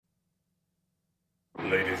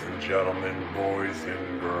ladies and gentlemen, boys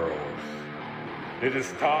and girls. It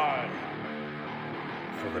is time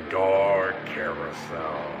for the Dark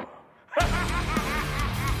Carousel.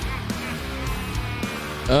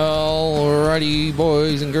 Alrighty,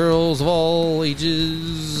 boys and girls of all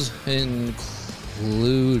ages,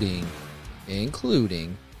 including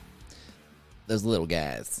those little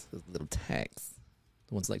guys, those little tags,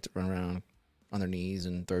 the ones that like to run around on their knees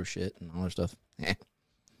and throw shit and all that stuff.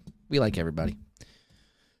 We like everybody.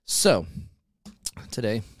 So,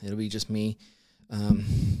 today, it'll be just me.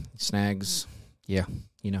 Snags, yeah,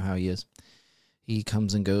 you know how he is. He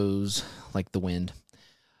comes and goes like the wind.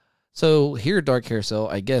 So, here at Dark Carousel,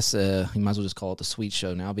 I guess you might as well just call it the sweet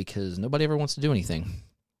show now because nobody ever wants to do anything.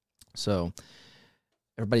 So,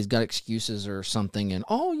 everybody's got excuses or something, and,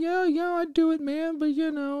 oh, yeah, I do it, man, but,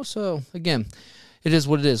 So, again, it is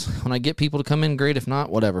what it is. When I get people to come in, great. If not,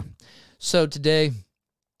 whatever. So, today,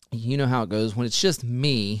 you know how it goes. When it's just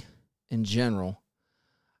me in general,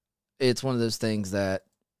 it's one of those things that,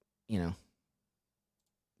 the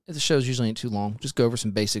shows usually ain't too long. Just go over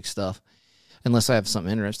some basic stuff, unless I have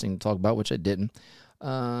something interesting to talk about, which I didn't.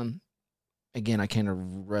 Again, I kind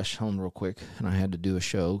of rushed home real quick, and I had to do a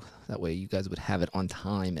show. That way you guys would have it on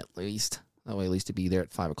time at least. That way at least to be there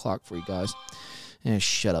at 5 o'clock for you guys. And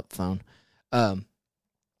shut up, phone. Yeah,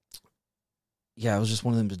 it was just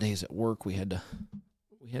one of them days at work. We had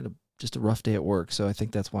just a rough day at work, so I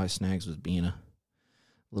think that's why Snags was being a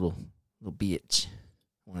little bitch.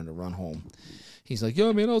 Wanted to run home. He's like,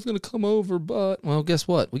 yo, man, I was going to come over, but, well, guess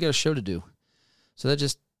what? We got a show to do. So that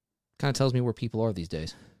just kind of tells me where people are these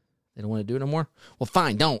days. They don't want to do it no more? Well,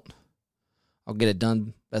 fine, don't. I'll get it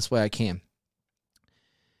done best way I can.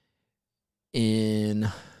 In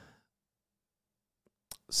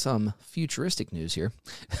some futuristic news here,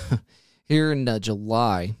 here in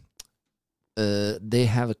July, they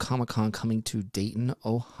have a Comic-Con coming to Dayton,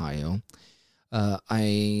 Ohio.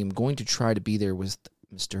 I'm going to try to be there with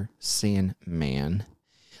Mr. Sandman.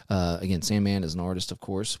 Again, Sandman is an artist, of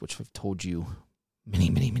course, which I've told you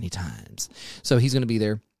many times. So he's going to be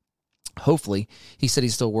there. Hopefully. He said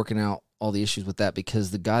he's still working out all the issues with that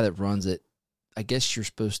because the guy that runs it, I guess you're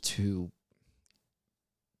supposed to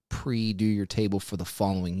pre-do your table for the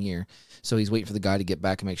following year. So he's waiting for the guy to get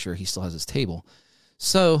back and make sure he still has his table.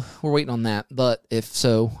 So we're waiting on that. But if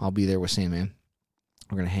so, I'll be there with Sandman.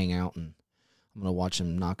 We're going to hang out, and I'm going to watch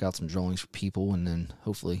him knock out some drawings for people and then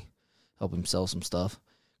hopefully help him sell some stuff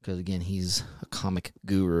because, again, he's a comic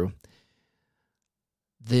guru.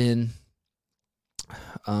 Then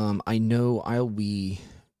I know I'll be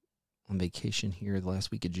on vacation here the last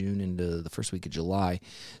week of June into the first week of July.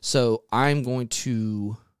 So I'm going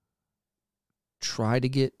to try to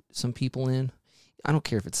get some people in. I don't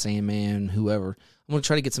care if it's Sandman, whoever. I'm going to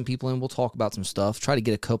try to get some people in. We'll talk about some stuff. Try to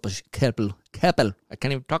get a couple. I can't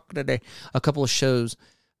even talk today. A couple of shows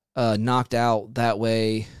knocked out. That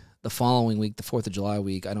way, the following week, the 4th of July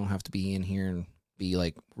week, I don't have to be in here and be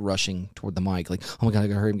like rushing toward the mic. Like, oh my God, I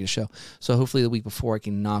got to hurry and get a show. So hopefully the week before I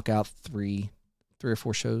can knock out three or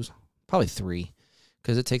four shows. Probably 3,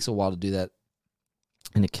 because it takes a while to do that,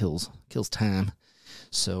 and it kills time.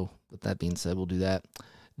 So with that being said, we'll do that.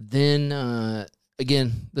 Then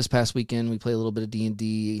again, this past weekend we played a little bit of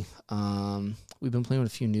D&D. We've been playing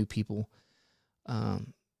with a few new people.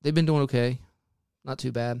 They've been doing okay, not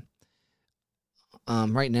too bad.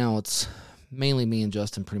 Right now it's mainly me and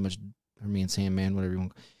Justin, pretty much, or me and Sandman, whatever you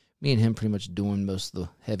want. Me and him pretty much doing most of the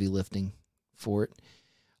heavy lifting for it.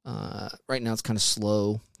 Right now it's kind of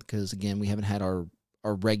slow because, again, we haven't had our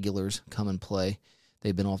regulars come and play.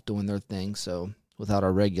 They've been off doing their thing, so without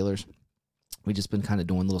our regulars, we've just been kind of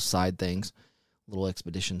doing little side things, little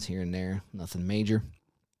expeditions here and there, nothing major.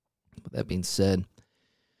 But that being said,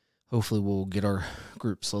 hopefully we'll get our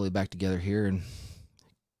group slowly back together here and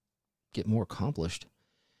get more accomplished.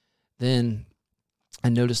 Then I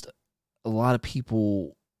noticed a lot of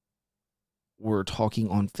people were talking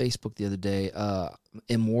on Facebook the other day.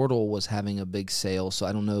 Immortal was having a big sale, so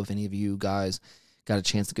I don't know if any of you guys got a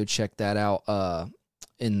chance to go check that out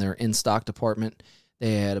in their in-stock department.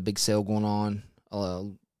 They had a big sale going on.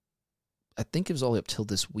 I think it was all up till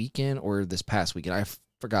this weekend or this past weekend. I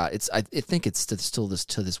forgot. I think it's still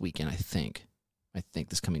this weekend, I think.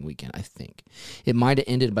 This coming weekend, I think. It might have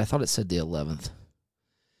ended, but I thought it said the 11th.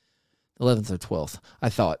 11th or 12th, I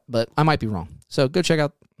thought, but I might be wrong. So go check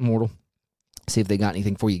out Immortal. See if they got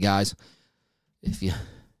anything for you guys. If you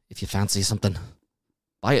fancy something,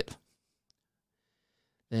 buy it.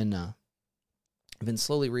 Then I've been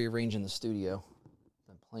slowly rearranging the studio.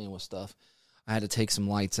 Been playing with stuff. I had to take some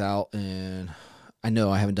lights out, and I know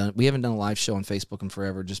we haven't done a live show on Facebook in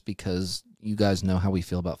forever just because you guys know how we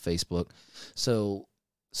feel about Facebook. So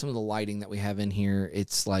some of the lighting that we have in here,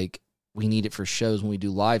 it's like we need it for shows when we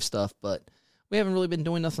do live stuff, but we haven't really been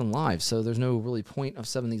doing nothing live, so there's no really point of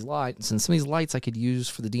some of these lights. And some of these lights I could use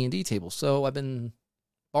for the D&D table, so I've been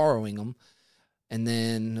borrowing them, and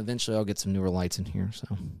then eventually I'll get some newer lights in here.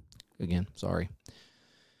 So, again, sorry.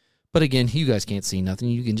 But again, you guys can't see nothing.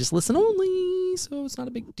 You can just listen only, so it's not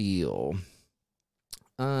a big deal.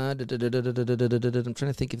 I'm trying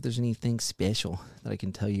to think if there's anything special that I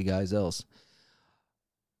can tell you guys else.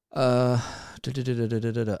 Man,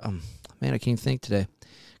 I can't think today.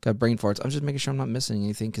 Got brain farts. I'm just making sure I'm not missing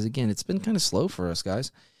anything because, again, it's been kind of slow for us,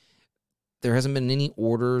 guys. There hasn't been any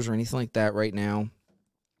orders or anything like that right now.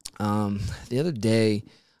 The other day,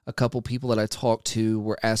 a couple people that I talked to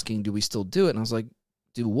were asking, do we still do it? And I was like,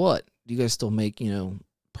 do what? Do you guys still make,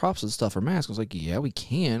 props and stuff or masks? I was like, yeah, we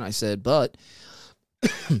can. I said, but,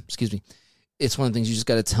 excuse me, it's one of the things you just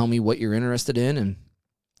got to tell me what you're interested in and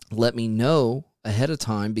let me know ahead of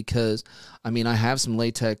time because, I have some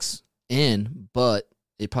latex in, but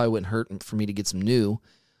it probably wouldn't hurt for me to get some new.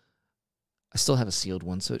 I still have a sealed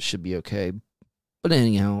one, so it should be okay. But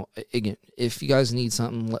anyhow, again, if you guys need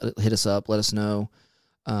something, hit us up. Let us know.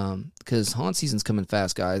 Because haunt season's coming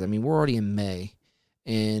fast, guys. We're already in May.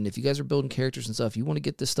 And if you guys are building characters and stuff, you want to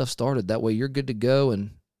get this stuff started. That way you're good to go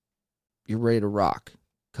and you're ready to rock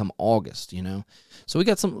come August, So you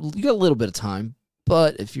got a little bit of time.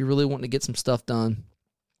 But if you're really wanting to get some stuff done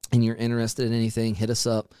and you're interested in anything, hit us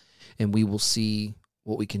up and we will see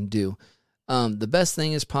what we can do. The best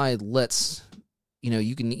thing is probably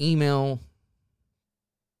you can email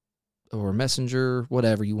or messenger,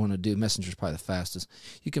 whatever you want to do. Messenger's probably the fastest.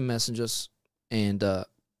 You can message us and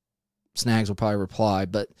Snags will probably reply.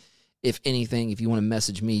 But if anything, if you want to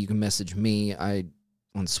message me, you can message me.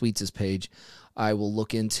 On Sweets' page, I will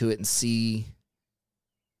look into it and see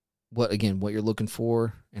what you're looking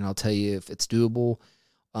for, and I'll tell you if it's doable,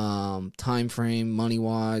 time frame,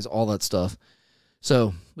 money-wise, all that stuff.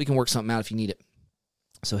 So we can work something out if you need it.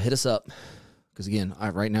 So hit us up, because again,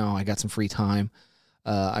 right now I got some free time.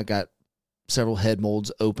 I got several head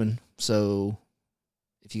molds open, so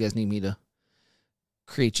if you guys need me to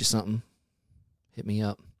create you something, hit me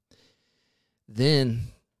up. Then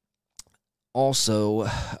also,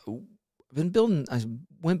 I've been building. I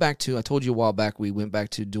told you a while back, we went back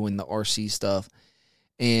to doing the RC stuff,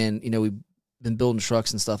 and we've been building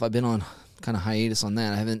trucks and stuff. I've been on kind of hiatus on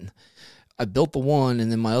that. I built the one,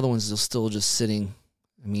 and then my other one's still just sitting.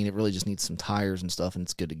 It really just needs some tires and stuff, and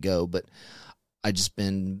it's good to go. But I just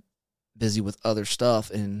been busy with other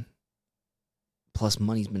stuff, and plus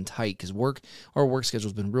money's been tight because our work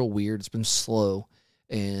schedule's been real weird. It's been slow,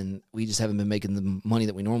 and we just haven't been making the money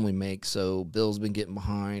that we normally make. So bills been getting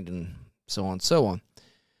behind, and so on, so on.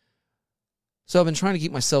 So I've been trying to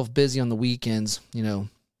keep myself busy on the weekends,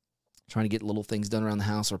 trying to get little things done around the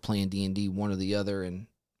house or playing D&D, one or the other, and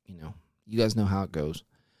you guys know how it goes.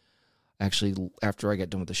 Actually, after I get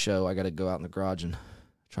done with the show, I got to go out in the garage and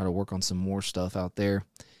try to work on some more stuff out there.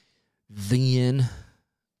 Then,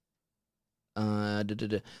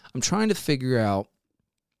 I'm trying to figure out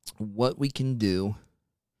what we can do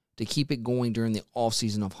to keep it going during the off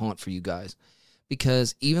season of Haunt for you guys.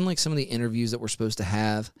 Because even like some of the interviews that we're supposed to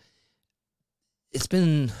have, it's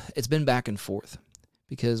been back and forth.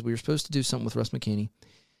 Because we were supposed to do something with Russ McKinney,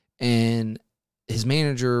 and his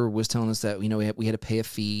manager was telling us that we had to pay a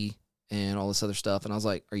fee and all this other stuff. And I was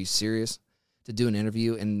like, "Are you serious to do an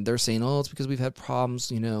interview?" And they're saying, "Oh, it's because we've had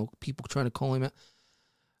problems. People trying to call him out."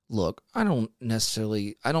 Look,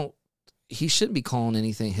 he shouldn't be calling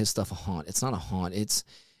his stuff a haunt. It's not a haunt. It's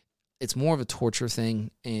more of a torture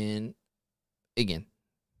thing. And again,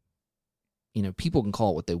 people can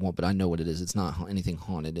call it what they want, but I know what it is. It's not anything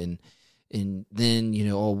haunted. And then,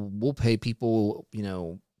 we'll pay people,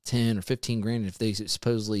 10 or 15 grand if they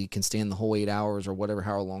supposedly can stand the whole 8 hours or whatever,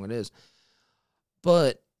 however long it is.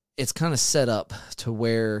 But it's kind of set up to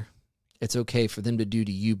where it's okay for them to do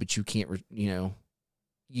to you, but you can't,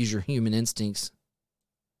 use your human instincts,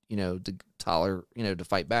 to to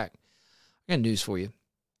fight back. I got news for you.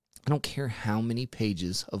 I don't care how many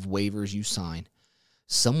pages of waivers you sign.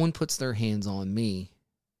 Someone puts their hands on me,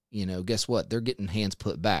 guess what? They're getting hands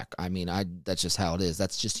put back. That's just how it is.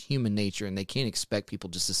 That's just human nature, and they can't expect people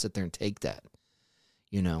just to sit there and take that,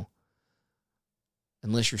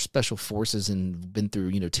 Unless you're special forces and been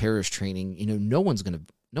through, terrorist training, no one's gonna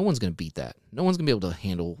beat that. No one's gonna be able to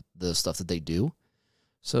handle the stuff that they do.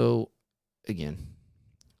 So, again.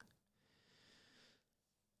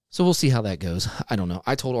 So we'll see how that goes. I don't know.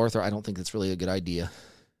 I told Arthur I don't think it's really a good idea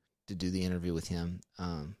to do the interview with him,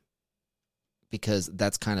 because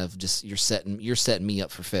that's kind of just you're setting me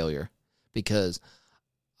up for failure, because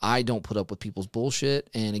I don't put up with people's bullshit.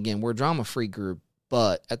 And again, we're a drama-free group,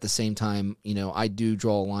 but at the same time, I do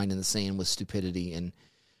draw a line in the sand with stupidity. And,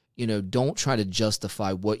 don't try to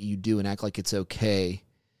justify what you do and act like it's okay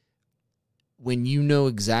when you know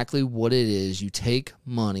exactly what it is. You take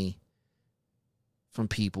money from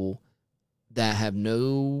people that have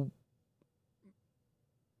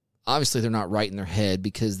obviously they're not right in their head,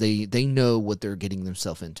 because they know what they're getting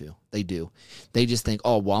themselves into. They do. They just think,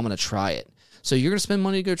 oh, well, I'm going to try it. So you're going to spend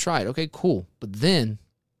money to go try it. Okay, cool. But then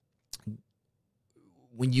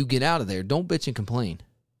when you get out of there, don't bitch and complain,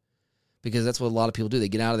 because that's what a lot of people do. They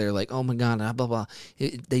get out of there like, oh my God, blah, blah.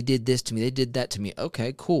 They did this to me. They did that to me.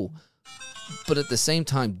 Okay, cool. But at the same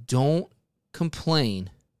time, don't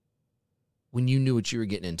complain when you knew what you were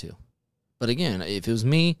getting into. But again, if it was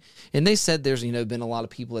me, and they said there's, been a lot of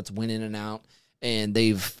people that's went in and out, and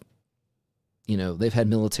they've had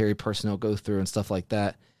military personnel go through and stuff like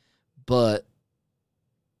that. But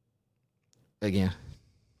again,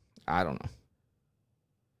 I don't know.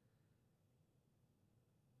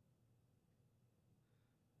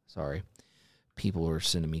 Sorry. People are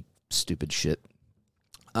sending me stupid shit.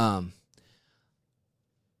 Other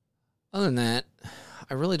than that,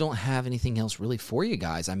 I really don't have anything else really for you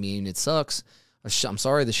guys. I mean, it sucks. I'm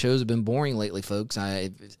sorry the shows have been boring lately, folks.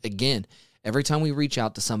 Again, every time we reach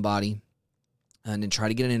out to somebody and then try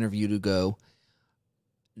to get an interview to go,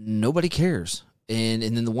 nobody cares. And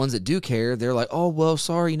then the ones that do care, they're like, oh, well,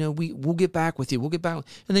 sorry, we'll get back with you. We'll get back.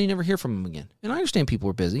 And then you never hear from them again. And I understand people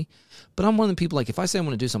are busy, but I'm one of the people, like, if I say I'm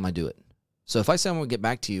going to do something, I do it. So if I say I'm going to get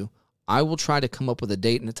back to you, I will try to come up with a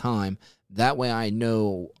date and a time. That way I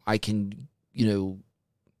know I can,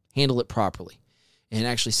 handle it properly and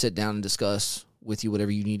actually sit down and discuss with you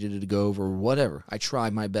whatever you needed to go over or whatever. I try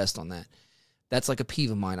my best on that. That's like a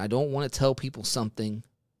peeve of mine. I don't want to tell people something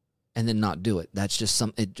and then not do it. That's just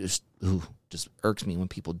it just irks me when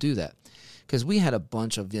people do that. Because we had a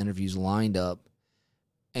bunch of interviews lined up,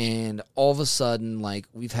 and all of a sudden, like,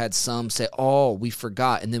 we've had some say, oh, we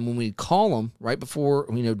forgot. And then when we'd call them right before,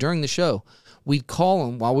 during the show, we'd call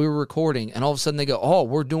them while we were recording, and all of a sudden they go, oh,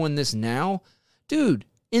 we're doing this now? Dude,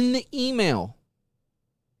 in the email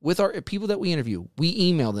with our people that we interview, we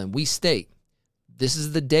email them. We state, this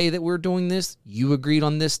is the day that we're doing this. You agreed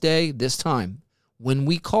on this day, this time. When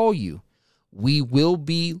we call you, we will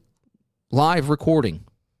be live recording.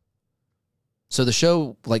 So the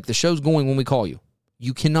show's going when we call you.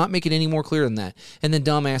 You cannot make it any more clear than that. And then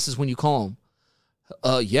dumbasses when you call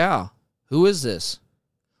them, yeah, who is this?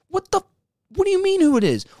 What do you mean who it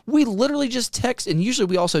is? We literally just text, and usually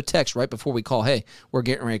we also text right before we call, hey, we're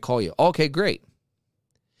getting ready to call you. Okay, great.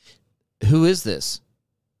 Who is this?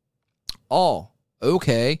 Oh,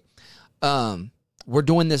 okay. We're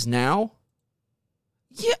doing this now?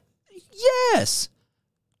 Yeah, yes.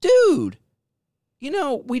 Dude.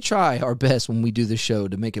 We try our best when we do the show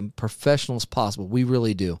to make it professional as possible. We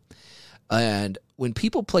really do. And when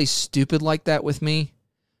people play stupid like that with me,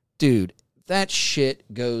 dude, that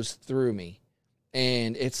shit goes through me.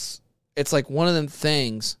 And it's like one of them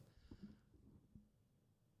things.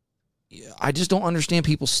 I just don't understand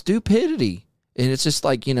people's stupidity. And it's just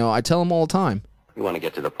like, I tell them all the time. You want to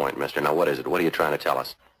get to the point, mister. Now, what is it? What are you trying to tell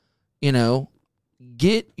us?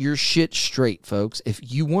 Get your shit straight, folks. If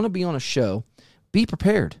you want to be on a show, be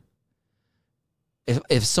prepared.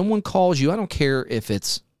 If someone calls you, I don't care if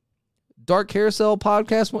it's Dark Carousel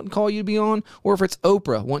podcast wanting to call you to be on, or if it's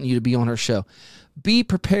Oprah wanting you to be on her show. Be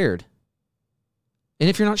prepared. And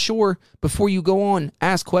if you're not sure, before you go on,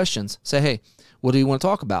 ask questions. Say, hey, what do you want to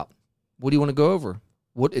talk about? What do you want to go over?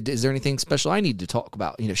 What is there anything special I need to talk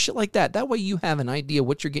about? Shit like that. That way you have an idea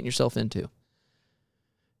what you're getting yourself into.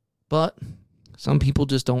 But some people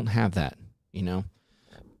just don't have that,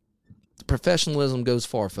 Professionalism goes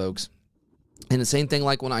far, folks. And the same thing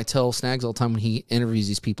like when I tell Snags all the time when he interviews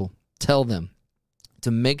these people, tell them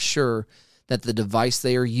to make sure that the device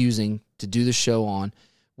they are using to do the show on,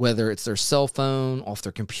 whether it's their cell phone, off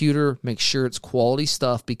their computer, make sure it's quality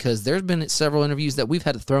stuff, because there's been several interviews that we've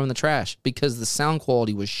had to throw in the trash because the sound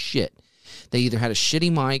quality was shit. They either had a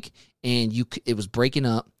shitty mic and it was breaking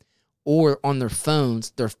up, or on their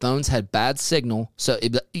phones had bad signal. So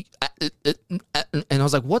and I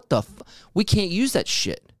was like, what the we can't use that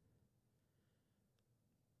shit.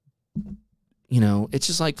 It's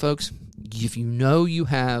just like, folks, if you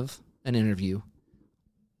have an interview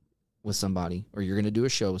with somebody, or you're going to do a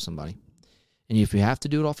show with somebody, and if you have to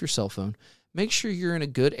do it off your cell phone, make sure you're in a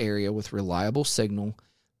good area with reliable signal.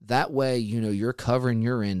 That way, you're covering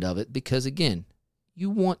your end of it, because again, you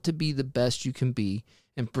want to be the best you can be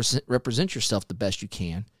and represent yourself the best you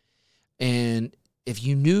can. And if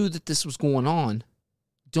you knew that this was going on,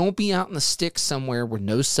 Don't be out in the sticks somewhere with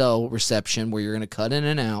no cell reception where you're going to cut in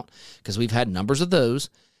and out, because we've had numbers of those.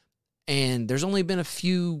 And there's only been a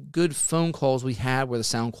few good phone calls we had where the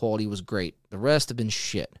sound quality was great. The rest have been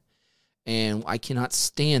shit. And I cannot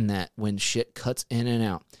stand that when shit cuts in and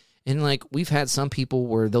out. And like, we've had some people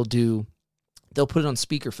where they'll put it on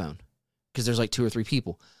speakerphone because there's like 2 or 3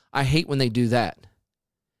 people. I hate when they do that.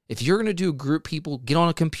 If you're going to do a group people, get on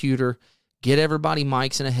a computer, get everybody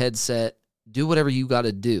mics and a headset, do whatever you got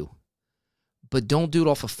to do. But don't do it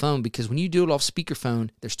off a phone, because when you do it off speakerphone,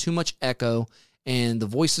 there's too much echo and the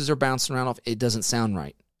voices are bouncing around off. It doesn't sound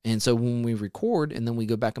right. And so when we record and then we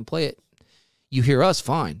go back and play it, you hear us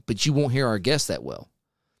fine, but you won't hear our guests that well.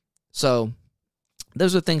 So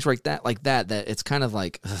those are things like that it's kind of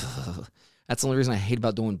like, ugh. That's the only reason I hate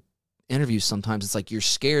about doing interviews sometimes. It's like you're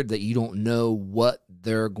scared that you don't know what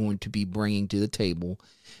they're going to be bringing to the table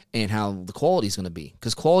and how the quality is going to be,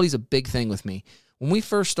 because quality is a big thing with me. When we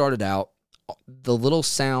first started out, the little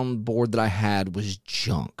soundboard that I had was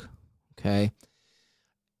junk, okay?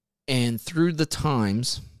 And through the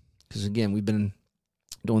times, because again, we've been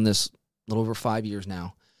doing this a little over 5 years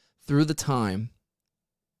now, through the time,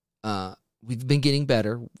 we've been getting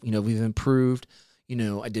better. We've improved.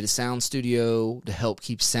 I did a sound studio to help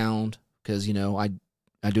keep sound, because,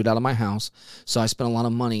 I do it out of my house. So I spent a lot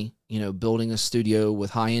of money, building a studio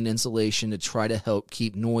with high-end insulation to try to help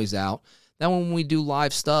keep noise out. That when we do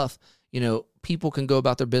live stuff, people can go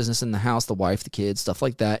about their business in the house, the wife, the kids, stuff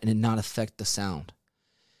like that, and it not affect the sound.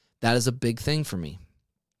 That is a big thing for me.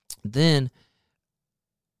 Then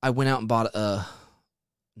I went out and bought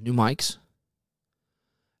new mics.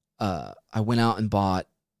 I went out and bought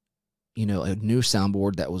a new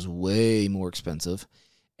soundboard that was way more expensive,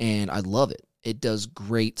 and I love it. It does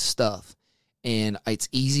great stuff, and it's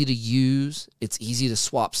easy to use. It's easy to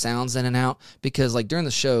swap sounds in and out, because like during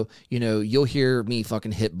the show, you'll hear me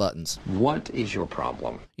fucking hit buttons. What is your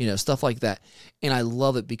problem? Stuff like that. And I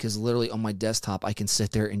love it because literally on my desktop, I can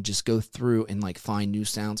sit there and just go through and like find new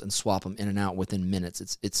sounds and swap them in and out within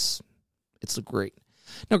minutes. It's great.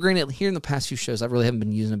 Now, granted, here in the past few shows, I really haven't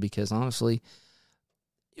been using it because honestly,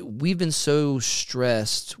 we've been so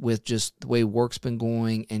stressed with just the way work's been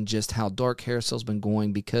going and just how Dark Carousel's been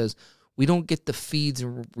going, because we don't get the feeds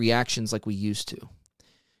and reactions like we used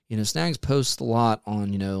to. Snags posts a lot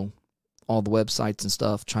on, all the websites and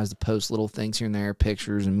stuff, tries to post little things here and there,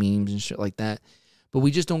 pictures and memes and shit like that. But we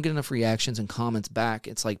just don't get enough reactions and comments back.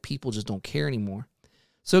 It's like people just don't care anymore.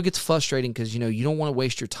 So it gets frustrating because, you don't want to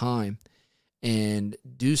waste your time and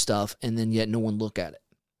do stuff and then yet no one look at it.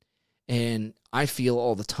 And I feel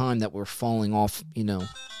all the time that we're falling off,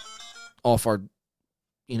 off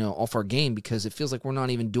our game, because it feels like we're not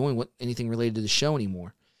even doing anything related to the show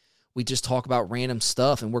anymore. We just talk about random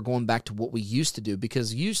stuff, and we're going back to what we used to do.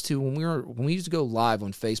 Because when we used to go live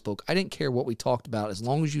on Facebook, I didn't care what we talked about as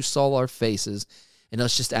long as you saw our faces and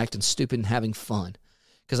us just acting stupid and having fun.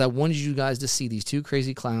 Because I wanted you guys to see these 2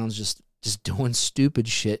 crazy clowns just doing stupid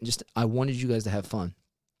shit, and I wanted you guys to have fun.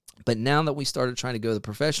 But now that we started trying to go the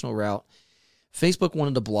professional route, Facebook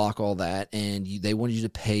wanted to block all that, and they wanted you to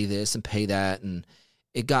pay this and pay that, and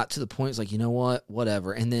it got to the point, it's like, you know what,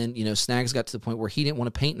 whatever. And then, Snags got to the point where he didn't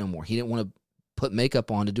want to paint no more. He didn't want to put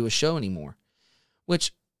makeup on to do a show anymore,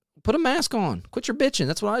 which, put a mask on. Quit your bitching.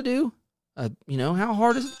 That's what I do. How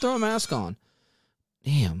hard is it to throw a mask on?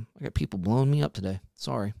 Damn, I got people blowing me up today.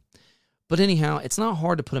 Sorry. But anyhow, it's not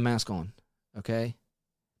hard to put a mask on, okay?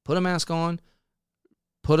 Put a mask on.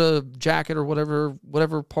 Put a jacket or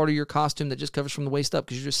whatever part of your costume that just covers from the waist up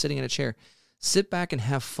because you're just sitting in a chair. Sit back and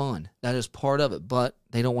have fun. That is part of it, but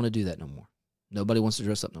they don't want to do that no more. Nobody wants to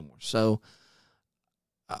dress up no more. So,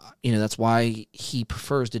 that's why he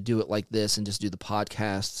prefers to do it like this and just do the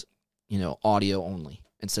podcast, audio only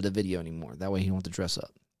instead of video anymore. That way he don't have to dress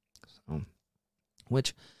up. So,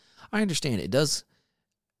 which I understand. It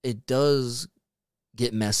does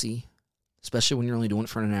get messy, especially when you're only doing it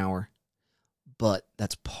for an hour. But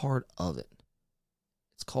that's part of it.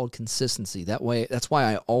 It's called consistency. That's why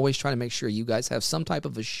I always try to make sure you guys have some type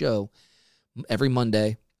of a show every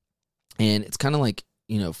Monday. And it's kind of like,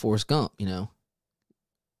 Forrest Gump,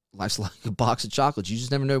 life's like a box of chocolates. You just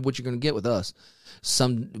never know what you're going to get with us.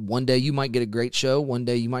 One day you might get a great show. One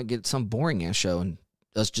day you might get some boring ass show and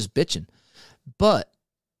us just bitching. But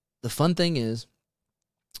the fun thing is,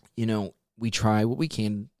 we try what we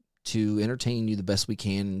can to entertain you the best we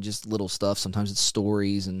can, and just little stuff. Sometimes it's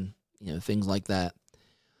stories and things like that.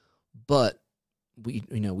 But we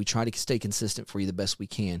try to stay consistent for you the best we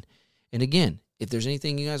can. And again, if there's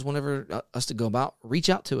anything you guys want us to go about, reach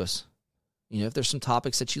out to us. If there's some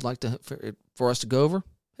topics that you'd like for us to go over,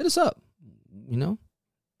 hit us up.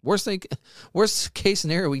 Worst case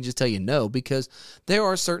scenario, we can just tell you no, because there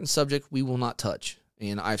are certain subjects we will not touch.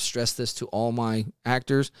 And I've stressed this to all my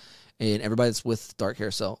actors and everybody that's with Dark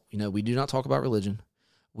Carousel. We do not talk about religion.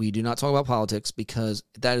 We do not talk about politics, because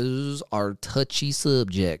that is our touchy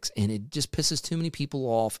subjects, and it just pisses too many people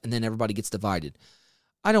off, and then everybody gets divided.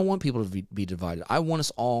 I don't want people to be divided. I want us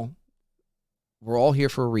all, we're all here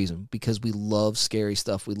for a reason, because we love scary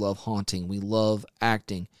stuff. We love haunting. We love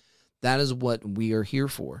acting. That is what we are here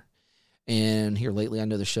for. And here lately, I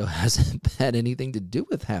know the show hasn't had anything to do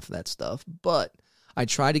with half of that stuff, but I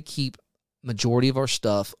try to keep majority of our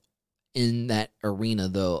stuff in that arena,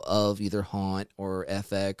 though, of either haunt or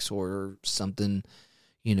FX or something,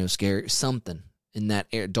 scary, something in that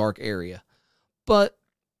dark area. But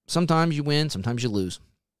sometimes you win, sometimes you lose.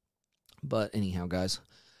 But anyhow, guys,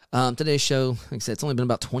 today's show, like I said, it's only been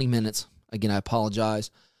about 20 minutes. Again, I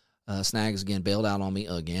apologize. Snags, again, bailed out on me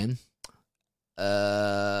again.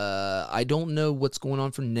 I don't know what's going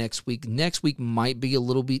on for next week. Next week might be a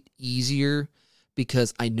little bit easier,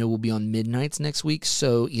 because I know we'll be on midnights next week.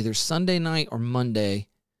 So either Sunday night or Monday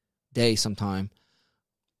day sometime,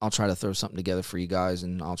 I'll try to throw something together for you guys,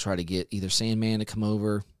 and I'll try to get either Sandman to come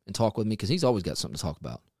over and talk with me, because he's always got something to talk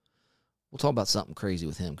about. We'll talk about something crazy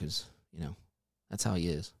with him, because, that's how he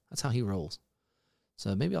is. That's how he rolls.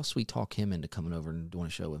 So maybe I'll sweet talk him into coming over and doing a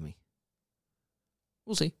show with me.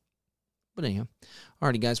 We'll see. But anyhow.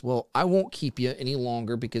 Alrighty, guys. Well, I won't keep you any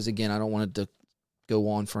longer, because, again, I don't want it to go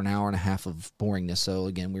on for an hour and a half of boringness. So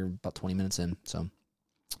again, we're about 20 minutes in. So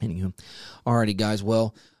anywho, alrighty, guys.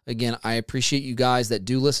 Well, again, I appreciate you guys that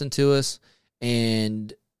do listen to us,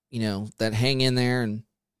 and that hang in there and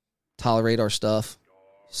tolerate our stuff.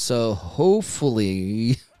 So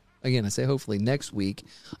hopefully, again, I say hopefully, next week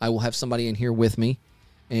I will have somebody in here with me,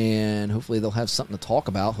 and hopefully they'll have something to talk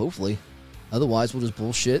about. Hopefully, otherwise we'll just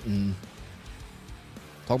bullshit and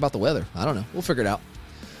talk about the weather. I don't know. We'll figure it out.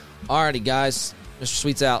 Alrighty, guys. Mr.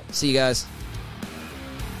 Sweet's out. See you guys.